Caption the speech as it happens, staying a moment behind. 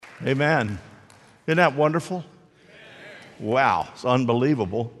Amen. Isn't that wonderful? Wow, it's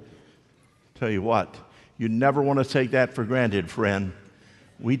unbelievable. Tell you what, you never want to take that for granted, friend.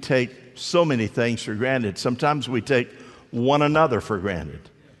 We take so many things for granted. Sometimes we take one another for granted.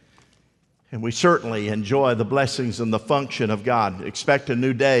 And we certainly enjoy the blessings and the function of God. Expect a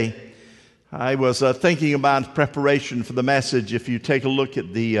new day. I was thinking about preparation for the message. If you take a look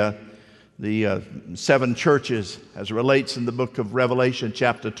at the 7 churches as it relates in the book of Revelation,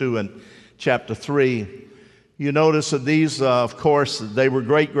 chapter 2 and chapter 3, you notice that these, of course, they were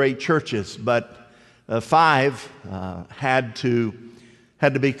great churches, but 5 had to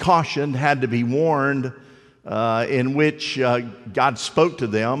be cautioned, had to be warned, in which God spoke to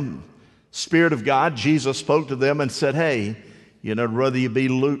them. Spirit of God, Jesus spoke to them and said, hey, whether you be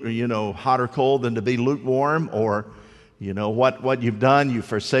hot or cold than to be lukewarm, or what you've done, you've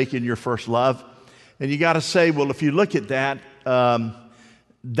forsaken your first love. And you got to say, well, if you look at that,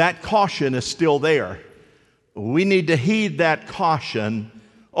 that caution is still there. We need to heed that caution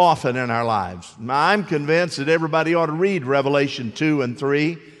often in our lives. Now, I'm convinced that everybody ought to read Revelation 2 and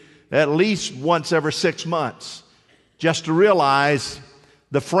 3 at least once every 6 months, just to realize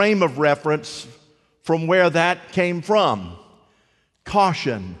the frame of reference from where that came from.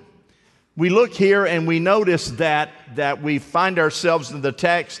 Caution. We look here and we notice that we find ourselves in the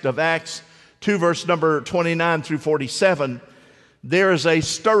text of Acts 2, verse number 29 through 47. There is a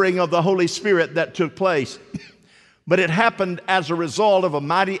stirring of the Holy Spirit that took place. But it happened as a result of a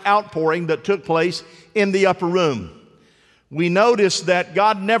mighty outpouring that took place in the upper room. We notice that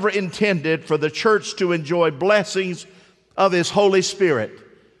God never intended for the church to enjoy blessings of His Holy Spirit.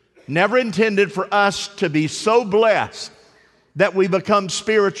 Never intended for us to be so blessed that we become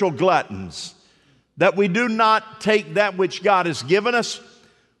spiritual gluttons, that we do not take that which God has given us.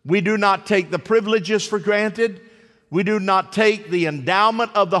 We do not take the privileges for granted. We do not take the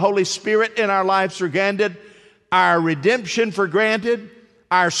endowment of the Holy Spirit in our lives for granted, our redemption for granted,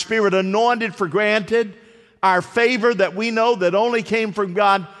 our Spirit anointed for granted, our favor that we know that only came from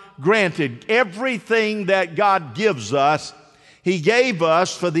God granted. Everything that God gives us, He gave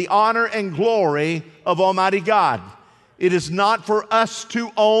us for the honor and glory of Almighty God. It is not for us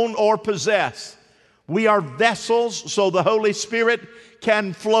to own or possess. We are vessels so the Holy Spirit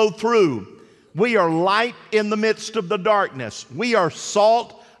can flow through. We are light in the midst of the darkness. We are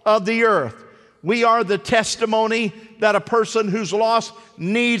salt of the earth. We are the testimony that a person who's lost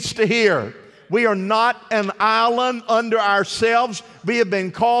needs to hear. We are not an island unto ourselves. We have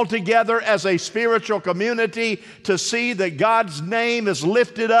been called together as a spiritual community to see that God's name is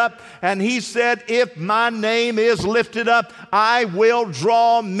lifted up. And He said, if my name is lifted up, I will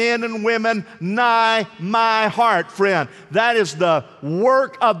draw men and women nigh my heart, friend. That is the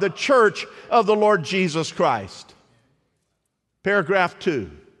work of the church of the Lord Jesus Christ. Paragraph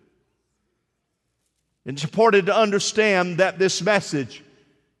 2. It's important to understand that this message,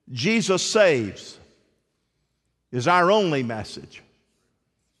 Jesus saves, is our only message.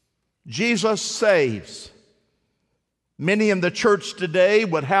 Jesus saves. Many in the church today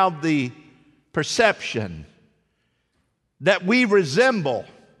would have the perception that we resemble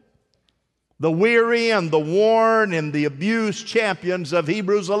the weary and the worn and the abused champions of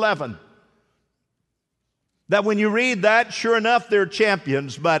Hebrews 11. That when you read that, sure enough, they're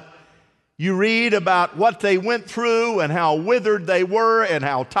champions, but you read about what they went through and how withered they were and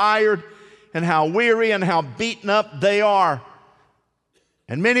how tired and how weary and how beaten up they are.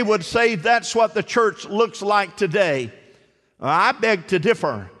 And many would say that's what the church looks like today. I beg to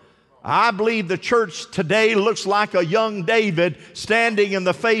differ. I believe the church today looks like a young David standing in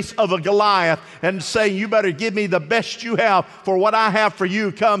the face of a Goliath and saying, you better give me the best you have, for what I have for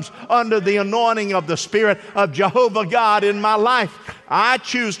you comes under the anointing of the Spirit of Jehovah God in my life. I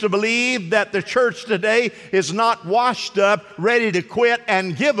choose to believe that the church today is not washed up, ready to quit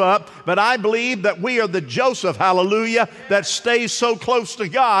and give up, but I believe that we are the Joseph, hallelujah, that stays so close to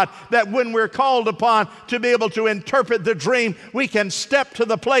God that when we're called upon to be able to interpret the dream, we can step to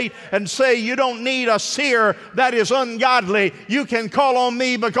the plate and say, you don't need a seer that is ungodly. You can call on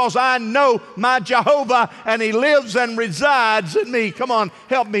me because I know my Jehovah and He lives and resides in me. Come on,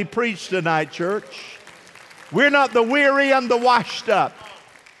 help me preach tonight, church. We're not the weary and the washed up.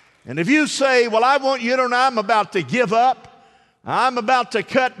 And if you say, well, I want you to know I'm about to give up, I'm about to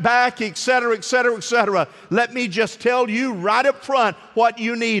cut back, etc., etc., etc. Let me just tell you right up front what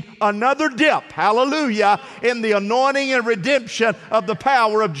you need. Another dip, hallelujah, in the anointing and redemption of the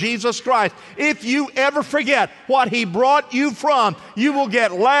power of Jesus Christ. If you ever forget what He brought you from, you will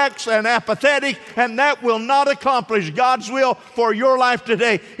get lax and apathetic, and that will not accomplish God's will for your life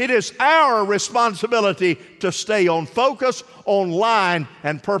today. It is our responsibility to stay on focus, on line,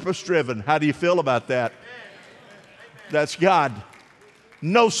 and purpose-driven. How do you feel about that? That's God.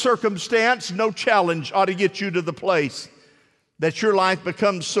 No circumstance, no challenge ought to get you to the place that your life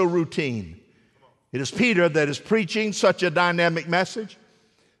becomes so routine. It is Peter that is preaching such a dynamic message.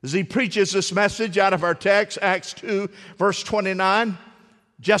 As he preaches this message out of our text, Acts 2, verse 29,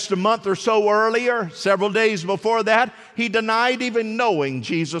 just a month or so earlier, several days before that, he denied even knowing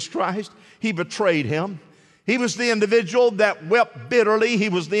Jesus Christ. He betrayed Him. He was the individual that wept bitterly. He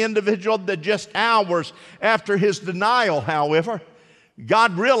was the individual that just hours after his denial, however,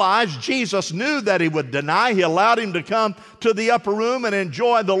 God realized Jesus knew that he would deny. He allowed him to come to the upper room and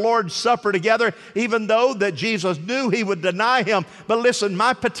enjoy the Lord's Supper together, even though that Jesus knew he would deny him. But listen,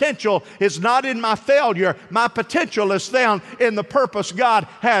 my potential is not in my failure. My potential is found in the purpose God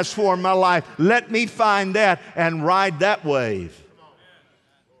has for my life. Let me find that and ride that wave.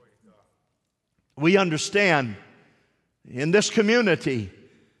 We understand in this community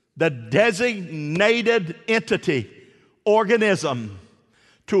the designated entity, organism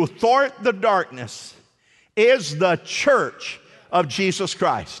to thwart the darkness is the Church of Jesus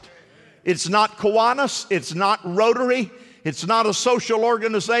Christ. It's not Kiwanis, it's not Rotary, it's not a social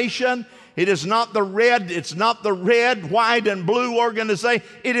organization, it's not the red, white, and blue organization.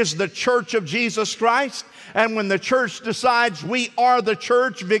 It is the Church of Jesus Christ. And when the church decides we are the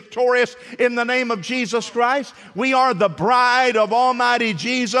church victorious in the name of Jesus Christ, we are the bride of Almighty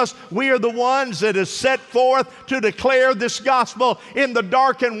Jesus. We are the ones that is set forth to declare this gospel in the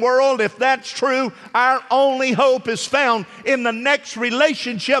darkened world. If that's true, our only hope is found in the next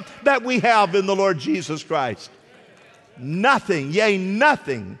relationship that we have in the Lord Jesus Christ. Nothing, yea,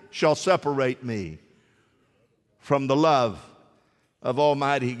 nothing shall separate me from the love of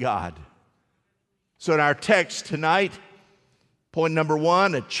Almighty God. So in our text tonight, point number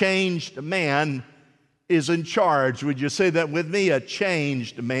one, a changed man is in charge. Would you say that with me? A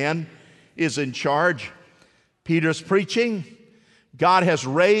changed man is in charge. Peter's preaching. God has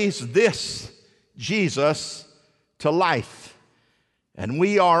raised this Jesus to life, and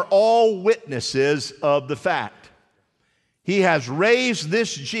we are all witnesses of the fact. He has raised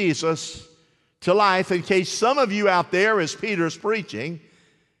this Jesus to life. In case some of you out there, as Peter's preaching,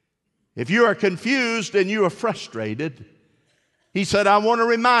 if you are confused and you are frustrated, he said, I want to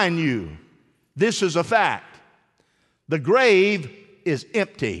remind you, this is a fact. The grave is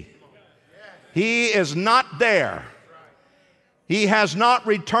empty. He is not there. He has not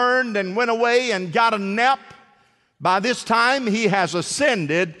returned and went away and got a nap. By this time, he has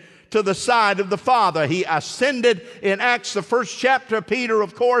ascended to the side of the Father. He ascended in Acts, the first chapter. Peter,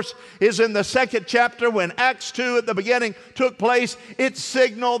 of course, is in the second chapter. When Acts 2 at the beginning took place, it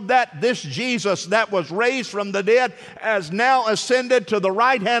signaled that this Jesus that was raised from the dead has now ascended to the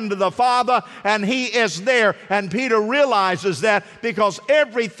right hand of the Father, and he is there. And Peter realizes that because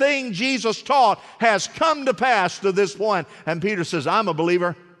everything Jesus taught has come to pass to this point. And Peter says, I'm a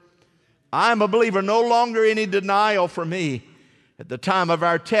believer. I'm a believer. No longer any denial for me. At the time of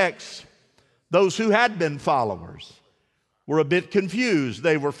our text, those who had been followers were a bit confused.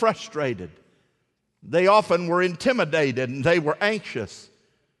 They were frustrated. They often were intimidated and they were anxious.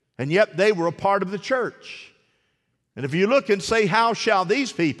 And yet they were a part of the church. And if you look and say, how shall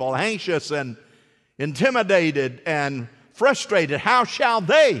these people, anxious and intimidated and frustrated, how shall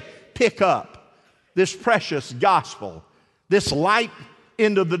they pick up this precious gospel, this light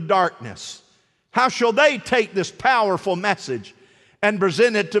into the darkness? How shall they take this powerful message and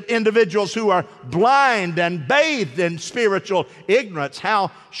present it to individuals who are blind and bathed in spiritual ignorance?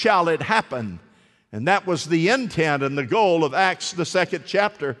 How shall it happen? And that was the intent and the goal of Acts, the second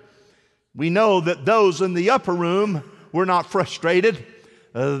chapter. We know that those in the upper room were not frustrated.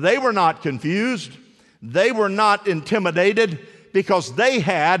 They were not confused. They were not intimidated, because they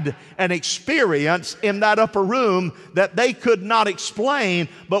had an experience in that upper room that they could not explain.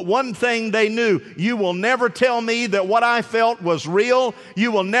 But one thing they knew, you will never tell me that what I felt was real.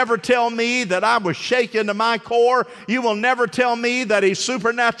 You will never tell me that I was shaken to my core. You will never tell me that a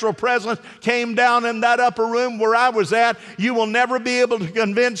supernatural presence came down in that upper room where I was at. You will never be able to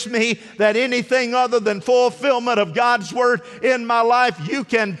convince me that anything other than fulfillment of God's word in my life. You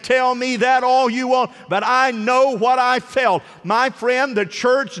can tell me that all you want, but I know what I felt. My My friend, the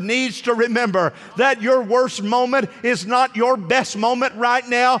church needs to remember that your worst moment is not your best moment right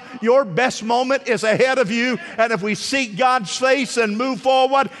now. Your best moment is ahead of you. And if we seek God's face and move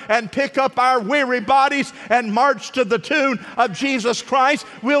forward and pick up our weary bodies and march to the tune of Jesus Christ,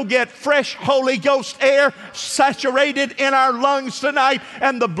 we'll get fresh Holy Ghost air saturated in our lungs tonight,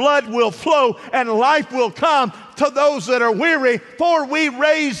 and the blood will flow and life will come to those that are weary, for we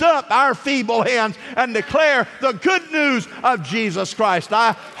raise up our feeble hands and declare the good news of Jesus Christ.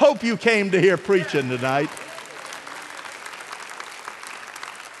 I hope you came to hear preaching tonight.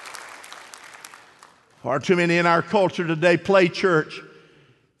 Far too many in our culture today play church.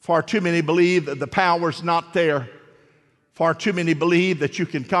 Far too many believe that the power's not there. Far too many believe that you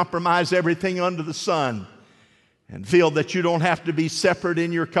can compromise everything under the sun and feel that you don't have to be separate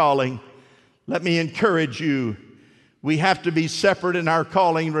in your calling. Let me encourage you. We have to be separate in our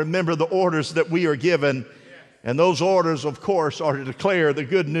calling. Remember the orders that we are given. And those orders, of course, are to declare the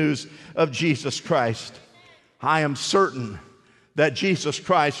good news of Jesus Christ. I am certain that Jesus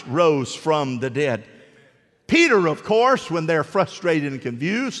Christ rose from the dead. Peter, of course, when they're frustrated and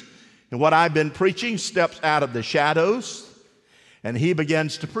confused, and what I've been preaching, steps out of the shadows and he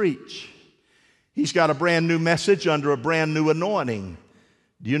begins to preach. He's got a brand new message under a brand new anointing.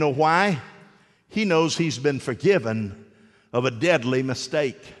 Do you know why? He knows he's been forgiven of a deadly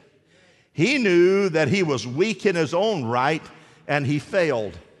mistake. He knew that he was weak in his own right and he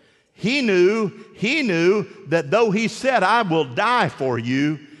failed. He knew that though he said, I will die for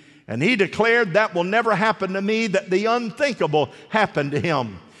you, and he declared that will never happen to me, that the unthinkable happened to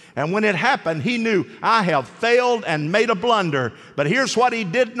him. And when it happened, he knew, I have failed and made a blunder. But here's what he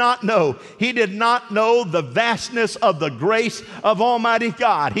did not know. He did not know the vastness of the grace of Almighty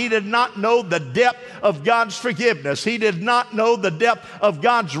God. He did not know the depth of God's forgiveness. He did not know the depth of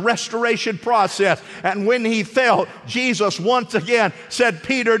God's restoration process. And when he fell, Jesus once again said,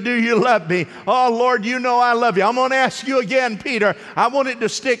 Peter, do you love me? Oh, Lord, you know I love you. I'm going to ask you again, Peter. I want it to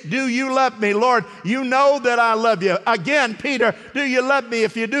stick. Do you love me? Lord, you know that I love you. Again, Peter, do you love me?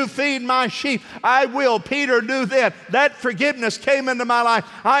 If you do, feed my sheep. I will. Peter, do that. That forgiveness came into my life.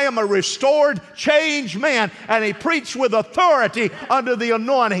 I am a restored, changed man. And he preached with authority under the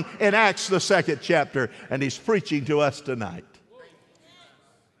anointing in Acts, the 2nd chapter. And he's preaching to us tonight.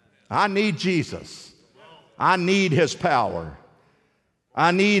 I need Jesus. I need his power. I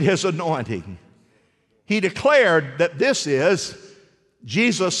need his anointing. He declared that this is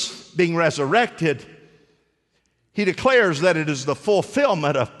Jesus being resurrected. He declares that it is the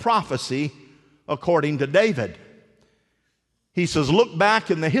fulfillment of prophecy according to David. He says, look back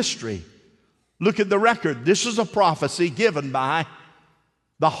in the history. Look at the record. This is a prophecy given by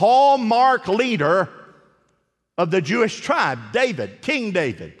the hallmark leader of the Jewish tribe, David, King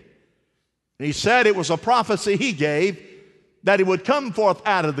David. And he said it was a prophecy he gave that he would come forth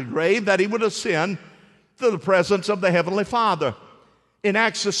out of the grave, that he would ascend to the presence of the Heavenly Father. In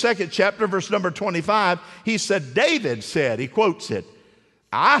Acts, the 2nd chapter, verse number 25, he said, David said, he quotes it,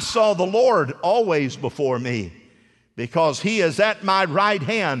 I saw the Lord always before me, because he is at my right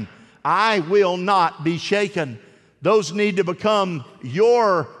hand. I will not be shaken. Those need to become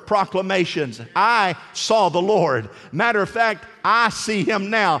your proclamations. I saw the Lord. Matter of fact, I see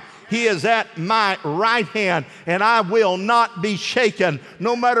him now. He is at my right hand, and I will not be shaken.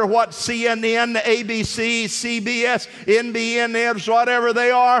 No matter what CNN, ABC, CBS, NBN, whatever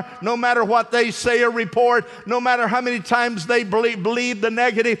they are, no matter what they say or report, no matter how many times they believe the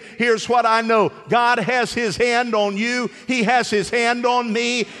negative, here's what I know. God has his hand on you. He has his hand on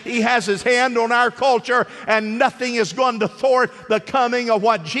me. He has his hand on our culture, and nothing is going to thwart the coming of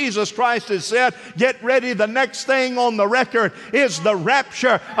what Jesus Christ has said. Get ready. The next thing on the record is the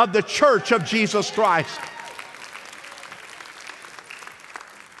rapture of the church of Jesus Christ.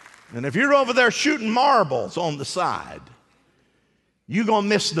 And if you're over there shooting marbles on the side, you're going to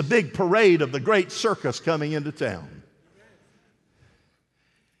miss the big parade of the great circus coming into town.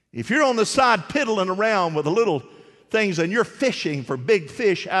 If you're on the side piddling around with the little things and you're fishing for big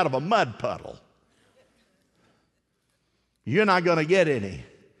fish out of a mud puddle, you're not going to get any.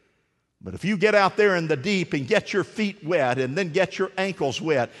 But if you get out there in the deep and get your feet wet, and then get your ankles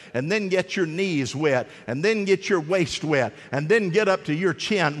wet, and then get your knees wet, and then get your waist wet, and then get up to your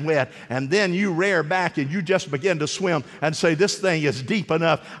chin wet, and then you rear back and you just begin to swim and say, this thing is deep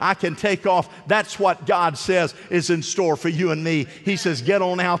enough, I can take off. That's what God says is in store for you and me. He says, get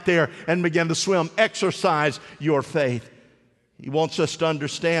on out there and begin to swim. Exercise your faith. He wants us to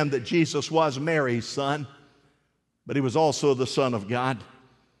understand that Jesus was Mary's son, but he was also the Son of God.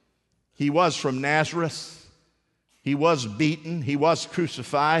 He was from Nazareth. He was beaten. He was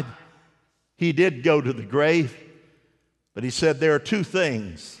crucified. He did go to the grave. But he said there are two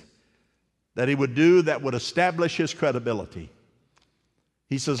things that he would do that would establish his credibility.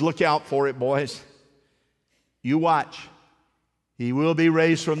 He says, look out for it, boys. You watch. He will be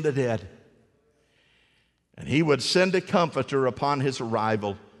raised from the dead. And he would send a comforter upon his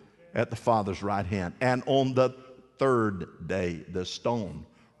arrival at the Father's right hand. And on the third day, the stone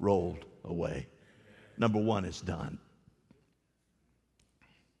rolled away. Number one is done.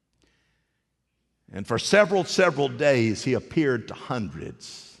 And for several days, he appeared to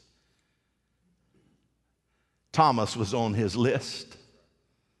hundreds. Thomas was on his list.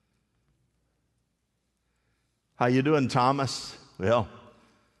 How you doing, Thomas? Well,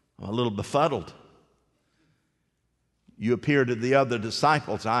 I'm a little befuddled. You appeared to the other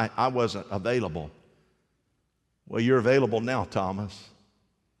disciples. I wasn't available. Well, you're available now, Thomas.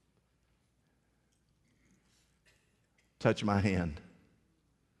 Touch my hand.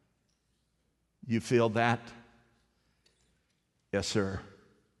 You feel that? Yes, sir.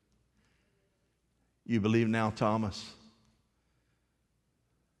 You believe now, Thomas?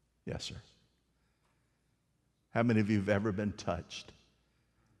 Yes, sir. How many of you have ever been touched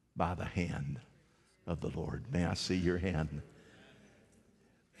by the hand of the Lord? May I see your hand?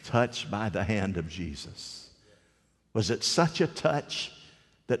 Touched by the hand of Jesus. Was it such a touch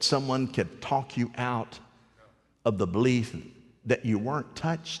that someone could talk you out of the belief that you weren't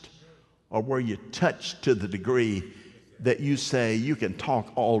touched? Or were you touched to the degree that you say, you can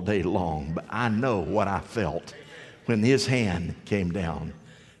talk all day long, but I know what I felt when his hand came down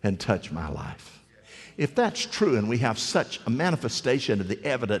and touched my life? If that's true and we have such a manifestation of the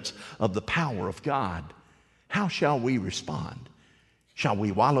evidence of the power of God, how shall we respond? Shall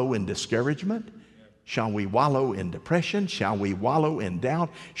we wallow in discouragement? Shall we wallow in depression? Shall we wallow in doubt?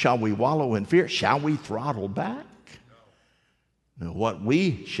 Shall we wallow in fear? Shall we throttle back? No, what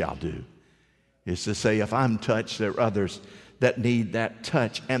we shall do is to say, if I'm touched, there are others that need that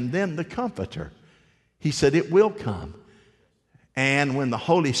touch. And then the Comforter. He said it will come. And when the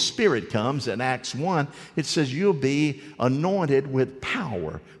Holy Spirit comes in Acts 1, it says you'll be anointed with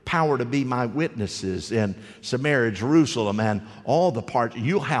power. Power to be my witnesses in Samaria, Jerusalem, and all the parts.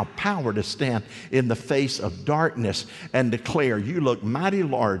 You'll have power to stand in the face of darkness and declare, you look mighty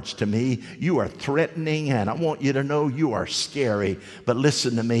large to me. You are threatening, and I want you to know you are scary. But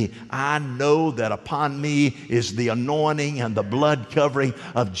listen to me. I know that upon me is the anointing and the blood covering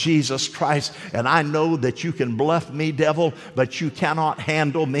of Jesus Christ. And I know that you can bluff me, devil, but you cannot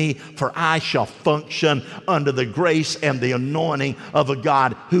handle me, for I shall function under the grace and the anointing of a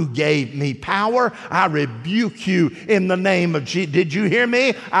God who gave me power. I rebuke you in the name of Jesus. Did you hear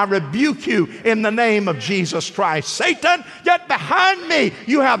me? I rebuke you in the name of Jesus Christ. Satan, get behind me.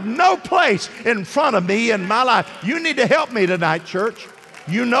 You have no place in front of me in my life. You need to help me tonight, church.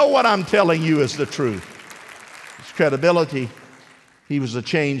 You know what I'm telling you is the truth. His credibility. He was a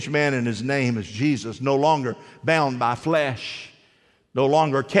changed man, and his name is Jesus. No longer bound by flesh. No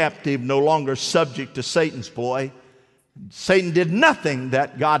longer captive, no longer subject to Satan's ploy. Satan did nothing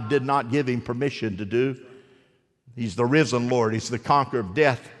that God did not give him permission to do. He's the risen Lord. He's the conqueror of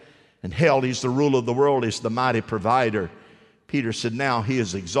death and hell. He's the ruler of the world. He's the mighty provider. Peter said, now he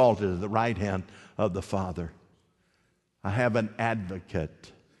is exalted at the right hand of the Father. I have an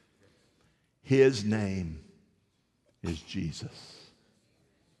advocate. His name is Jesus.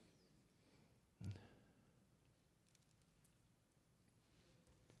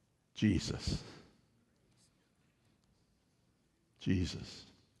 Jesus. Jesus.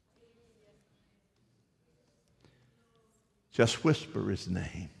 Just whisper his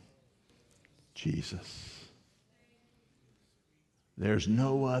name. Jesus. There's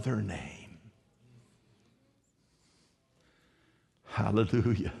no other name.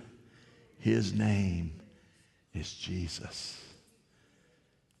 Hallelujah. His name is Jesus.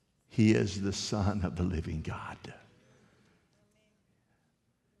 He is the Son of the living God.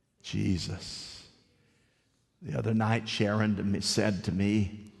 Jesus. The other night, Sharon said to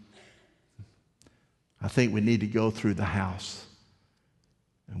me, I think we need to go through the house,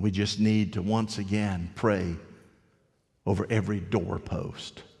 and we just need to once again pray over every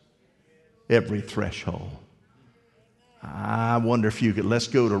doorpost, every threshold. I wonder if you could, let's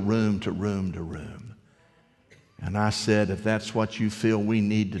go to room to room to room. And I said, if that's what you feel we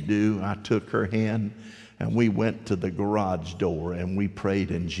need to do, I took her hand and we went to the garage door and we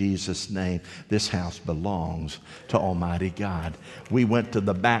prayed in Jesus' name. This house belongs to Almighty God. We went to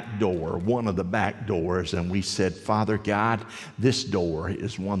the back door, one of the back doors, and we said, Father God, this door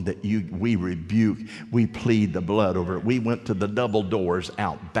is one that we rebuke. We plead the blood over it. We went to the double doors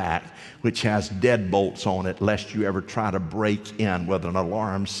out back, which has deadbolts on it, lest you ever try to break in with an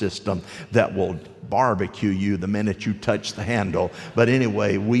alarm system that will barbecue you the minute you touch the handle. But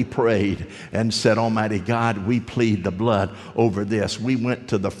anyway, we prayed and said, Almighty God, we plead the blood over this. We went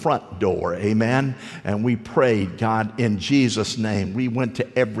to the front door, amen, and we prayed, God, in Jesus' name. We went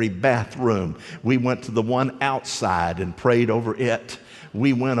to every bathroom. We went to the one outside and prayed over it.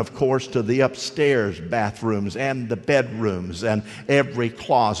 We went, of course, to the upstairs bathrooms and the bedrooms and every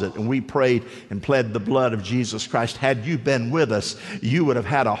closet, and we prayed and pled the blood of Jesus Christ. Had you been with us, you would have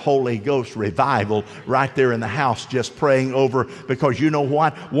had a Holy Ghost revival right there in the house just praying over, because you know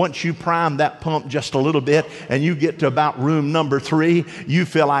what? Once you prime that pump just a little bit and you get to about room number 3, you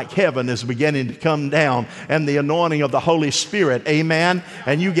feel like heaven is beginning to come down and the anointing of the Holy Spirit, amen,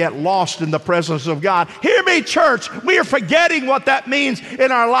 and you get lost in the presence of God. Hear me, church, we are forgetting what that means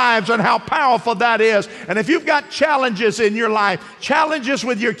in our lives and how powerful that is. And if you've got challenges in your life, challenges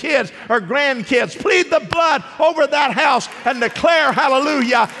with your kids or grandkids, plead the blood over that house and declare,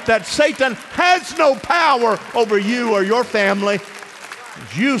 hallelujah, that Satan has no power over you or your family.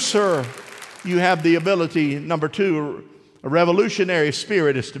 You, sir, you have the ability. Number 2, a revolutionary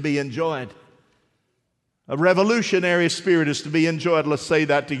spirit is to be enjoyed. A revolutionary spirit is to be enjoyed. Let's say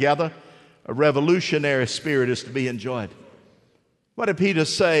that together. A revolutionary spirit is to be enjoyed. What did Peter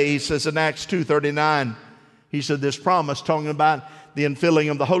say? He says in Acts 2:39, he said this promise, talking about the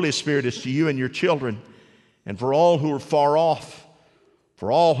infilling of the Holy Spirit, is to you and your children, and for all who are far off,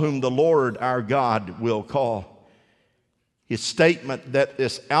 for all whom the Lord our God will call. His statement that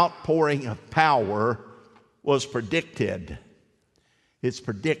this outpouring of power was predicted. It's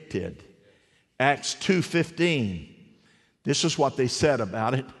predicted. Acts 2:15, this is what they said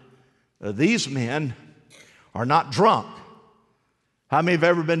about it. These men are not drunk. How many have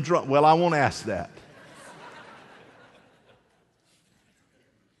ever been drunk? Well, I won't ask that.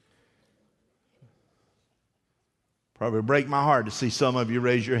 Probably break my heart to see some of you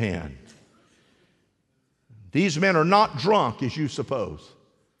raise your hand. These men are not drunk as you suppose.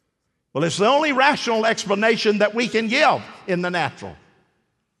 Well, it's the only rational explanation that we can give in the natural.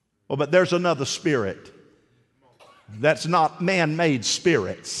 Well, but there's another spirit that's not man-made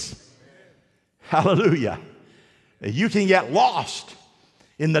spirits. Hallelujah. You can get lost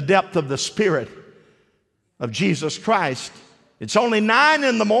in the depth of the Spirit of Jesus Christ. It's only 9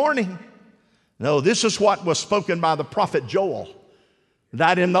 in the morning. No, this is what was spoken by the prophet Joel,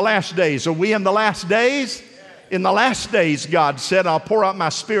 that in the last days. Are we in the last days? In the last days, God said, I'll pour out my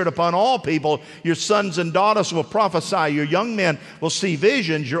Spirit upon all people. Your sons and daughters will prophesy. Your young men will see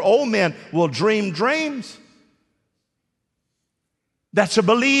visions. Your old men will dream dreams. That's a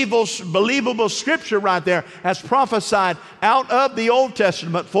believable scripture right there, as prophesied out of the Old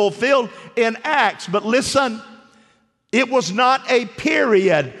Testament, fulfilled in Acts. But listen, it was not a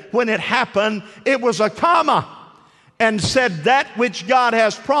period when it happened. It was a comma, and said that which God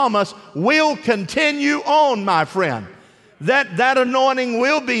has promised will continue on, my friend. That anointing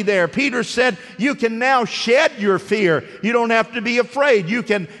will be there. Peter said, you can now shed your fear. You don't have to be afraid. You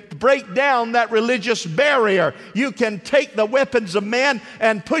can break down that religious barrier. You can take the weapons of man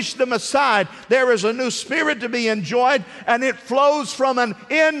and push them aside. There is a new spirit to be enjoyed, and it flows from an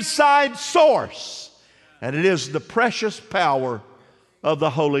inside source. And it is the precious power of the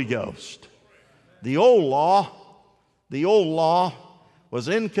Holy Ghost. The old law was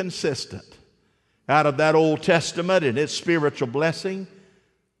inconsistent. Out of that Old Testament and its spiritual blessing,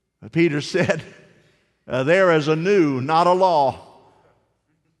 Peter said, there is a new, not a law,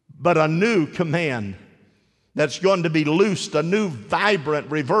 but a new command that's going to be loosed, a new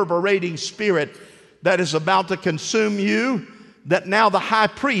vibrant, reverberating spirit that is about to consume you, that now the high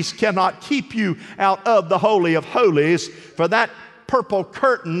priest cannot keep you out of the Holy of Holies, for that purple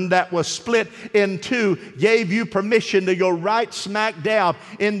curtain that was split in two gave you permission to go right smack dab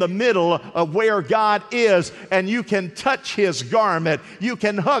in the middle of where God is, and you can touch His garment. You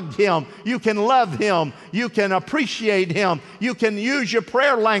can hug Him. You can love Him. You can appreciate Him. You can use your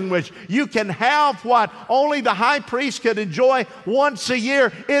prayer language. You can have what only the high priest could enjoy once a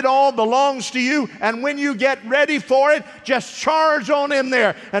year. It all belongs to you, and when you get ready for it, just charge on in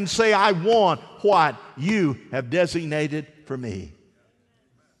there and say, I want what you have designated for me.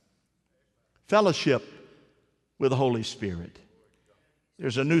 Fellowship with the Holy Spirit.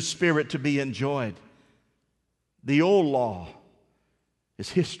 There's a new spirit to be enjoyed. The old law is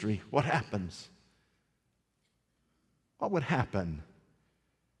history. What happens? What would happen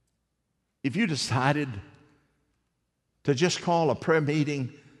if you decided to just call a prayer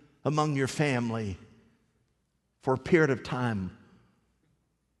meeting among your family for a period of time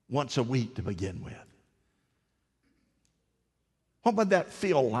once a week to begin with? What would that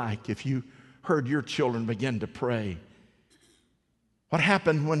feel like if you heard your children begin to pray? What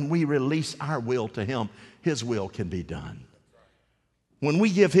happened when we release our will to Him? His will can be done. When we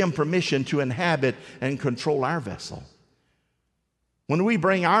give Him permission to inhabit and control our vessel. When we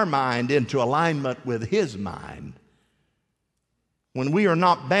bring our mind into alignment with His mind. When we are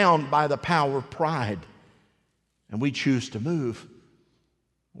not bound by the power of pride and we choose to move.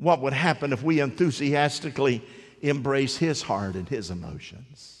 What would happen if we enthusiastically embrace His heart and His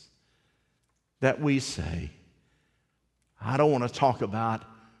emotions? That we say, I don't want to talk about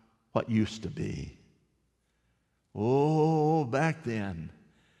what used to be. Oh, back then.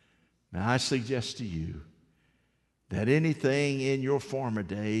 Now I suggest to you that anything in your former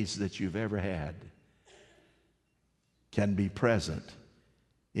days that you've ever had can be present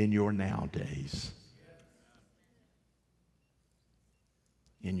in your now days.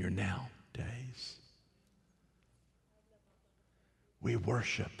 In your now days. We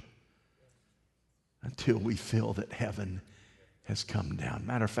worship until we feel that heaven has come down.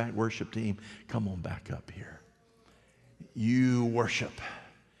 Matter of fact, worship team, come on back up here. You worship.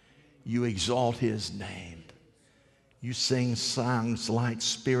 You exalt His name. You sing songs like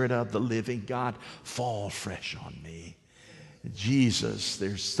Spirit of the living God, fall fresh on me. Jesus,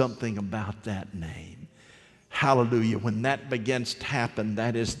 there's something about that name. Hallelujah. When that begins to happen,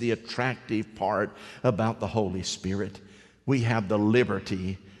 that is the attractive part about the Holy Spirit. We have the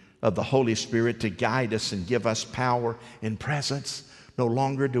liberty of the Holy Spirit to guide us and give us power and presence. No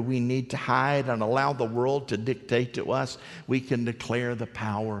longer do we need to hide and allow the world to dictate to us. We can declare the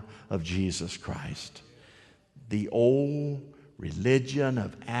power of Jesus Christ. The old religion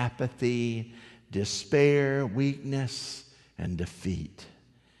of apathy, despair, weakness, and defeat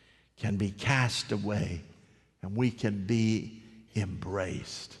can be cast away, and we can be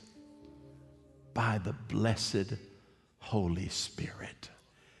embraced by the blessed Holy Spirit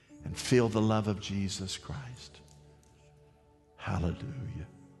and feel the love of Jesus Christ. Hallelujah.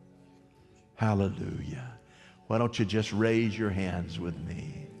 Hallelujah. Why don't you just raise your hands with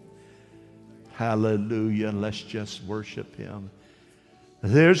me? Hallelujah. And let's just worship Him.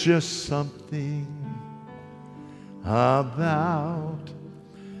 There's just something about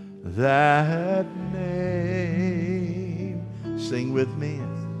that name. Sing with me.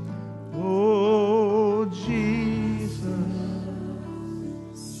 Oh, Jesus.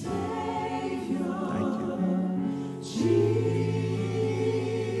 Savior. Thank you.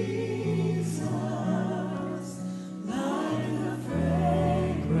 Jesus, like the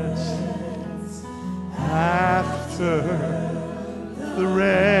fragrance After the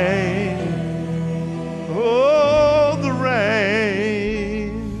rain. Oh, the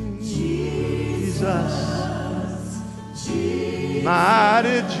rain. Jesus.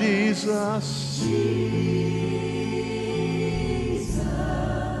 Mighty Jesus.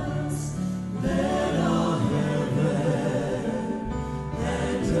 let all heaven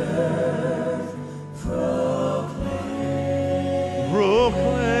and earth proclaim.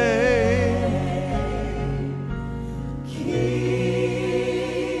 Kings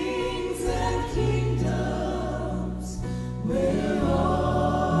and kingdoms will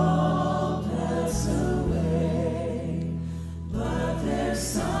all pass away, but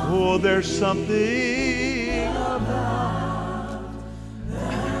there's Oh, there's something about.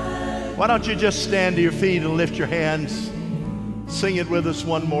 Why don't you just stand to your feet and lift your hands? Sing it with us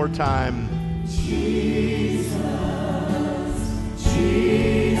one more time. Jesus,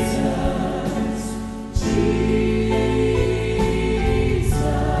 Jesus, Jesus.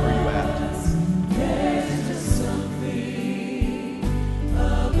 Where are you at? There's just something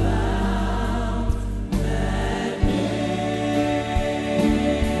about that name.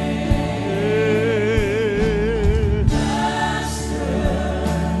 Master,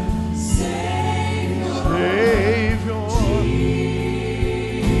 Savior, Savior.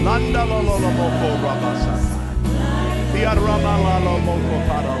 Landa lo lo lo moko rabasaka. Pia rama la lo moko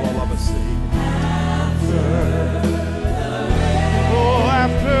para lo la basi. Oh,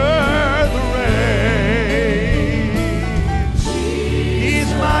 after the rain.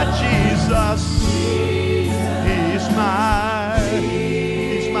 He's my Jesus. He's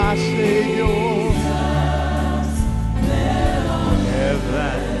my Savior.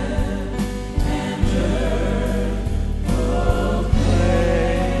 Heaven.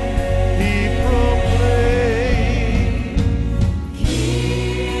 He proclaimed. Kings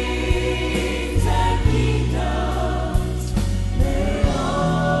and kingdoms, they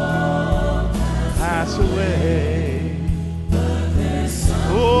all Pass away.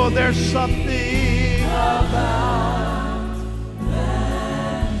 Oh, there's something about.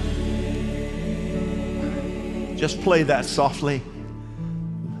 Just play that softly.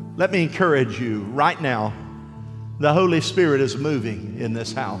 Let me encourage you right now. The Holy Spirit is moving in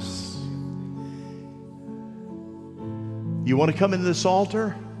this house. You want to come into this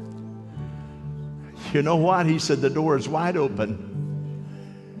altar? You know what? He said the door is wide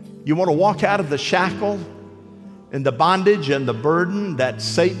open. You want to walk out of the shackle and the bondage and the burden that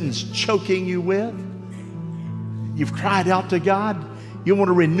Satan's choking you with? You've cried out to God. You want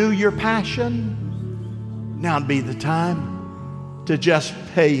to renew your passion? Now would be the time to just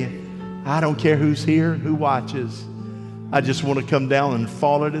pay. I don't care who's here, who watches. I just want to come down and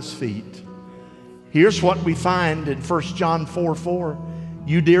fall at his feet. Here's what we find in 1 John 4:4.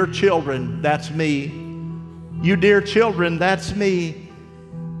 You dear children, that's me. You dear children, that's me.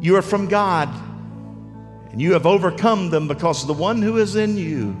 You are from God, and you have overcome them because the one who is in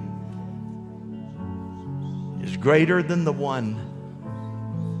you is greater than the one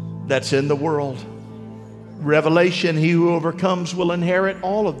that's in the world. Revelation, he who overcomes will inherit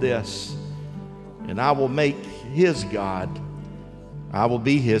all of this, and I will make his God. I will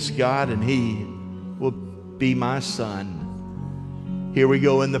be his God, and he will be my son. Here we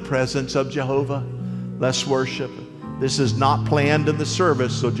go in the presence of Jehovah. Let's worship. This is not planned in the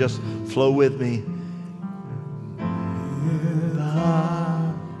service, so just flow with me.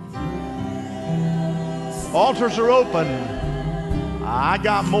 Altars are open. I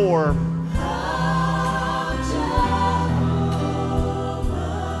got more.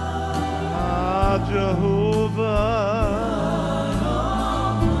 Jehovah,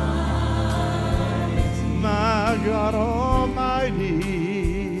 my God Almighty,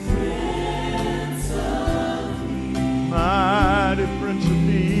 mighty Prince of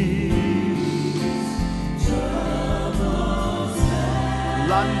Peace.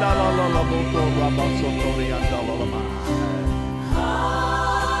 Landa la la la boko rabasotori andala la ma.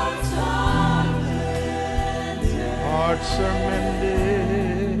 Hearts are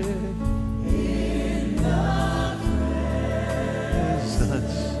mended in the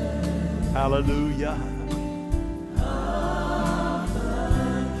presence. Hallelujah.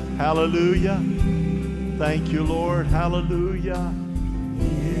 Hallelujah. Thank you, Lord. Hallelujah.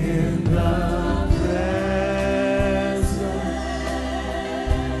 In the presence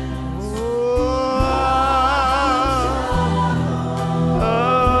of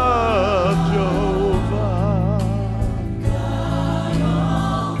Jehovah. God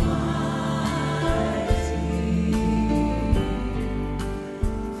Almighty, Prince of Peace,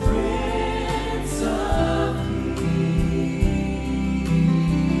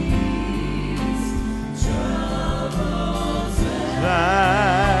 troubles vanish,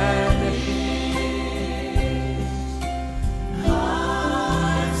 hearts are mended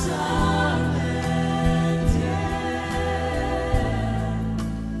in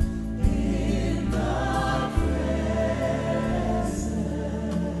the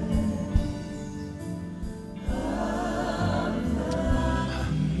presence.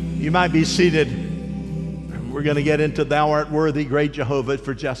 You might be seated. We're going to get into Thou art worthy, great Jehovah,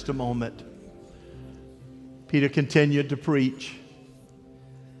 for just a moment. Peter continued to preach.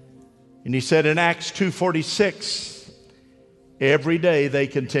 And he said in Acts 2:46, every day they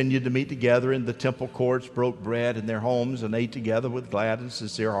continued to meet together in the temple courts, broke bread in their homes, and ate together with glad and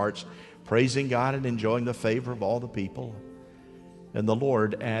sincere hearts, praising God and enjoying the favor of all the people. And the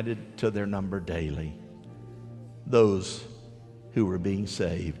Lord added to their number daily those who were being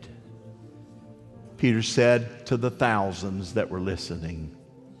saved. Peter said to the thousands that were listening,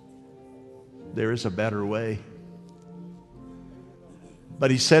 there is a better way. But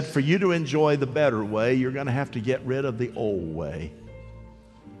he said, for you to enjoy the better way, you're going to have to get rid of the old way.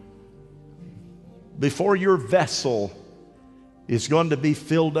 Before your vessel is going to be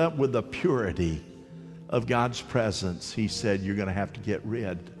filled up with the purity of God's presence, he said, you're going to have to get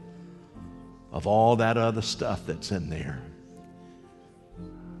rid of all that other stuff that's in there.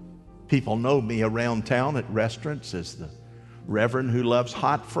 People know me around town at restaurants as the Reverend who loves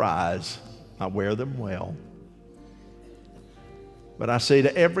hot fries. I wear them well. But I say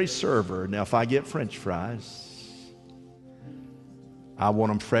to every server, now if I get French fries, I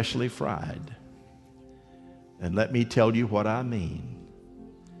want them freshly fried. And let me tell you what I mean.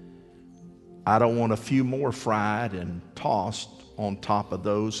 I don't want a few more fried and tossed on top of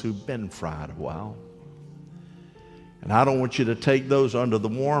those who've been fried a while. And I don't want you to take those under the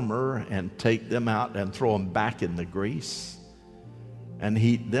warmer and take them out and throw them back in the grease and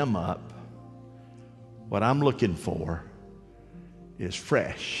heat them up. What I'm looking for is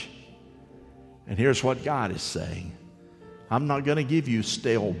fresh. And here's what God is saying. I'm not going to give you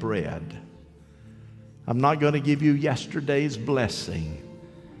stale bread. I'm not going to give you yesterday's blessing.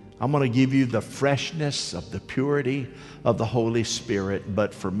 I'm going to give you the freshness of the purity of the Holy Spirit.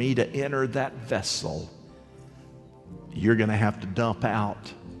 But for me to enter that vessel, you're going to have to dump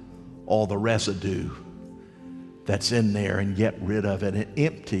out all the residue that's in there and get rid of it and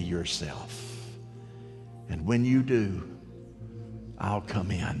empty yourself. And when you do, I'll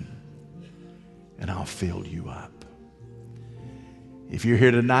come in and I'll fill you up. If you're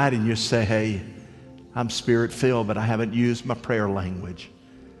here tonight and you say, hey, I'm spirit-filled, but I haven't used my prayer language.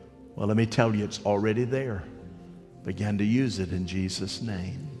 Well, let me tell you, it's already there. Begin to use it in Jesus'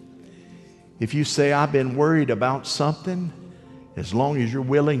 name. If you say, I've been worried about something, as long as you're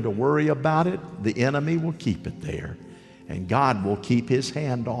willing to worry about it, the enemy will keep it there. And God will keep his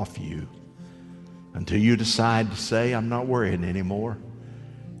hand off you until you decide to say, I'm not worrying anymore.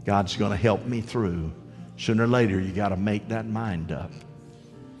 God's going to help me through. Sooner or later, you got to make that mind up.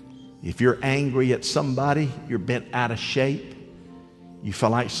 If you're angry at somebody, you're bent out of shape, you feel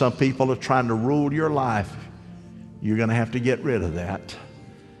like some people are trying to rule your life, you're going to have to get rid of that.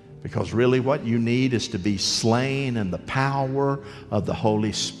 Because really what you need is to be slain in the power of the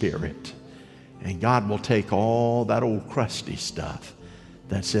Holy Spirit. And God will take all that old crusty stuff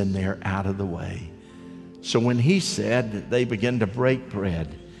that's in there out of the way. So when he said that they began to break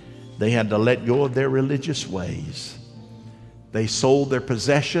bread, they had to let go of their religious ways. They sold their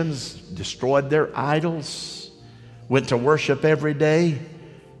possessions, destroyed their idols, went to worship every day,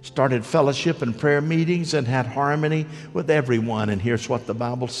 started fellowship and prayer meetings, and had harmony with everyone. And here's what the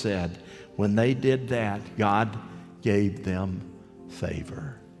Bible said. When they did that, God gave them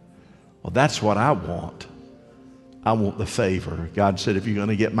favor. Well, that's what I want. I want the favor. God said, if you're going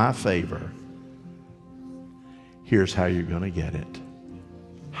to get my favor, here's how you're going to get it.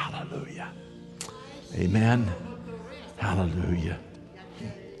 Hallelujah. Amen. Hallelujah.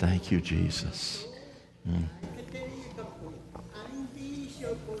 Thank you, Jesus.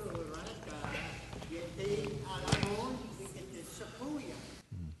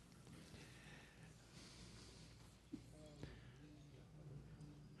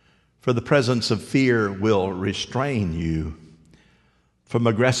 For the presence of fear will restrain you from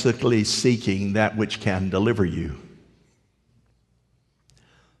aggressively seeking that which can deliver you.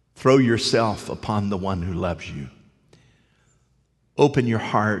 Throw yourself upon the one who loves you. Open your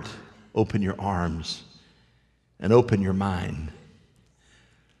heart, open your arms, and open your mind.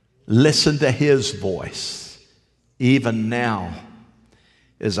 Listen to his voice, even now,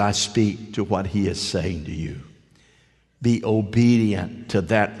 as I speak to what he is saying to you. Be obedient to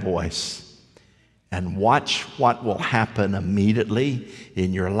that voice and watch what will happen immediately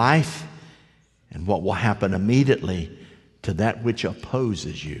in your life and what will happen immediately to that which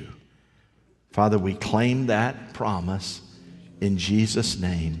opposes you. Father, we claim that promise in Jesus'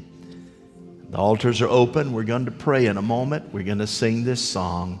 name. The altars are open. We're going to pray in a moment. We're going to sing this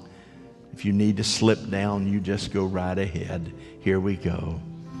song. If you need to slip down, you just go right ahead. Here we go.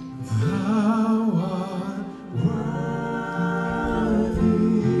 Thou art worthy.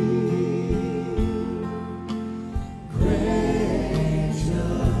 Great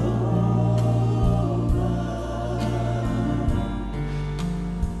Jehovah,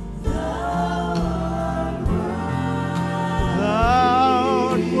 thou art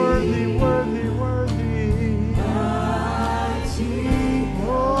Worthy, worthy, worthy. mighty.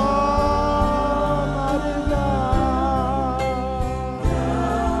 Almighty God.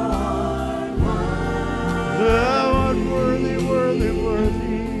 Thou art worthy, worthy,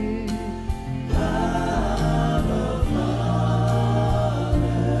 worthy.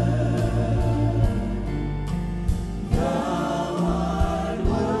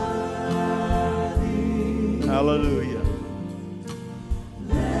 Hallelujah.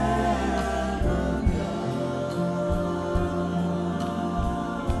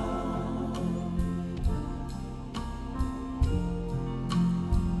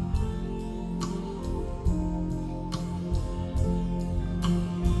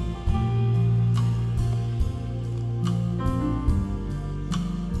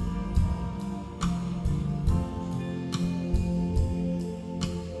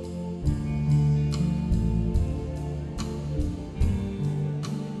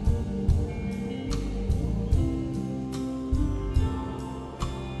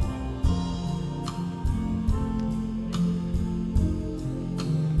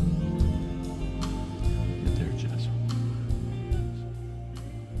 Get there, Jess.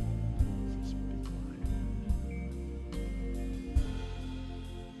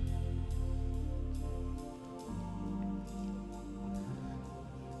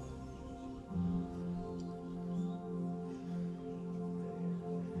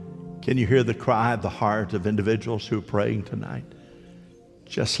 Can you hear the cry of the heart of individuals who are praying tonight?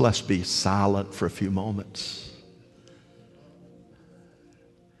 Just let's be silent for a few moments.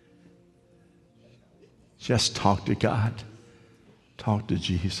 Just talk to God. Talk to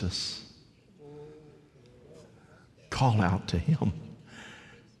Jesus. Call out to him.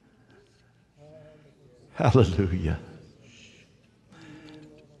 Hallelujah.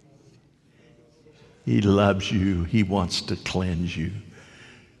 He loves you. He wants to cleanse you.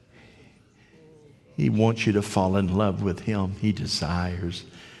 He wants you to fall in love with him. He desires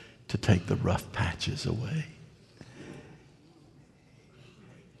to take the rough patches away.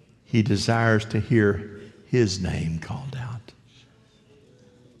 He desires to hear his name called out.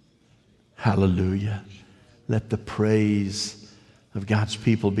 Hallelujah. Let the praise of God's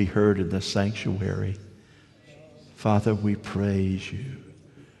people be heard in the sanctuary. Father, we praise you.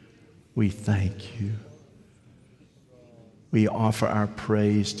 We thank you. We offer our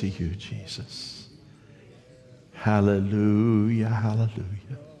praise to you, Jesus. Hallelujah,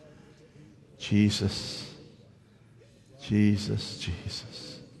 hallelujah. Jesus, Jesus,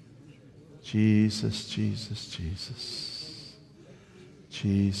 Jesus. Jesus, Jesus, Jesus.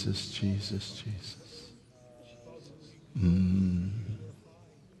 Jesus, Jesus, Jesus.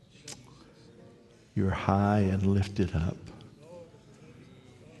 You're high and lifted up.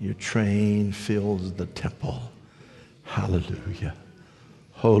 Your train fills the temple. Hallelujah.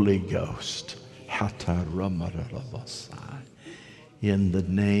 Holy Ghost. In the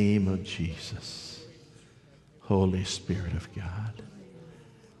name of Jesus. Holy Spirit of God.